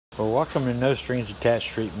Well, welcome to No Strings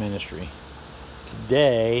Attached Street Ministry.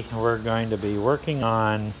 Today we're going to be working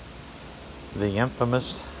on the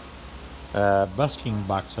infamous busking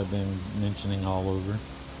box I've been mentioning all over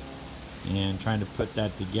and trying to put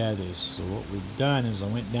that together. So what we've done is I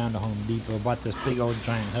went down to Home Depot, bought this big old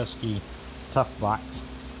giant Husky tough box,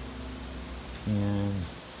 and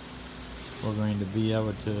we're going to be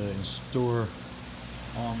able to store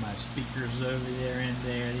all my speakers over there in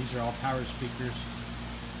there. These are all power speakers.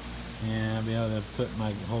 And I'll be able to put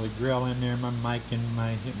my Holy Grail in there, my mic and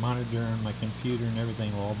my monitor and my computer and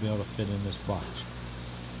everything will all be able to fit in this box.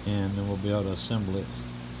 And then we'll be able to assemble it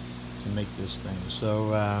to make this thing.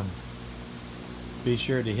 So be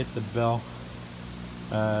sure to hit the bell,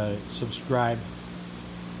 subscribe,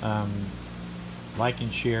 like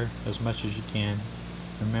and share as much as you can.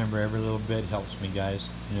 Remember, every little bit helps me, guys,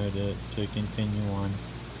 to continue on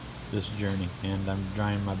this journey. And I'm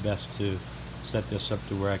trying my best to set this up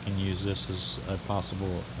to where I can use this as a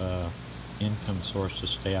possible income source to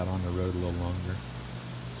stay out on the road a little longer.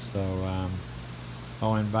 So,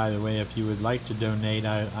 oh, and by the way, if you would like to donate,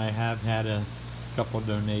 I have had a couple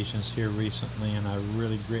donations here recently, and I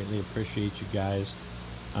really greatly appreciate you guys.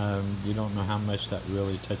 You don't know how much that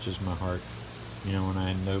really touches my heart, when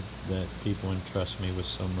I know that people entrust me with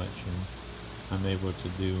so much, and I'm able to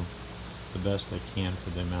do the best I can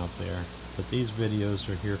for them out there. But these videos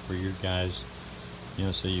are here for you guys,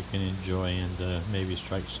 so you can enjoy and maybe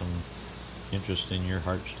strike some interest in your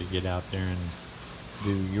hearts to get out there and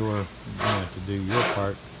do your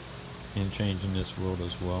part in changing this world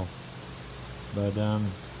as well. But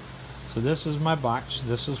so this is my box.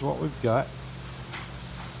 This is what we've got.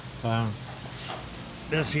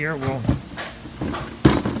 This here will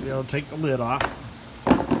be able to take the lid off.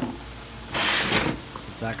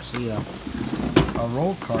 It's actually a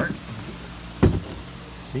roll cart.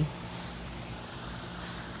 See?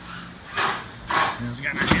 And it's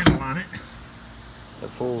got a handle on it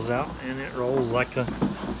that pulls out, and it rolls like a,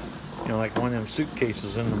 like one of them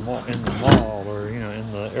suitcases in the mall, or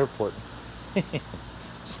in the airport.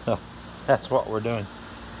 So that's what we're doing.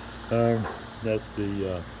 That's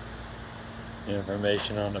the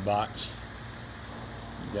information on the box.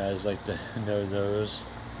 You guys like to know those.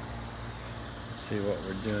 See what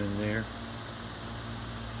we're doing there.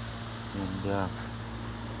 And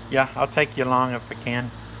yeah, I'll take you along if I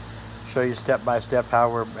can. Show you step by step how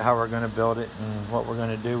we're going to build it and what we're going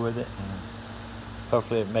to do with it, and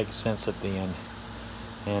hopefully it makes sense at the end.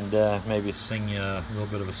 And maybe sing you a little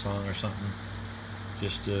bit of a song or something,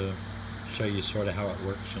 just to show you sort of how it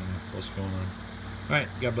works and what's going on. All right,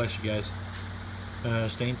 God bless you guys.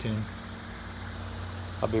 Stay tuned.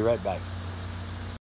 I'll be right back.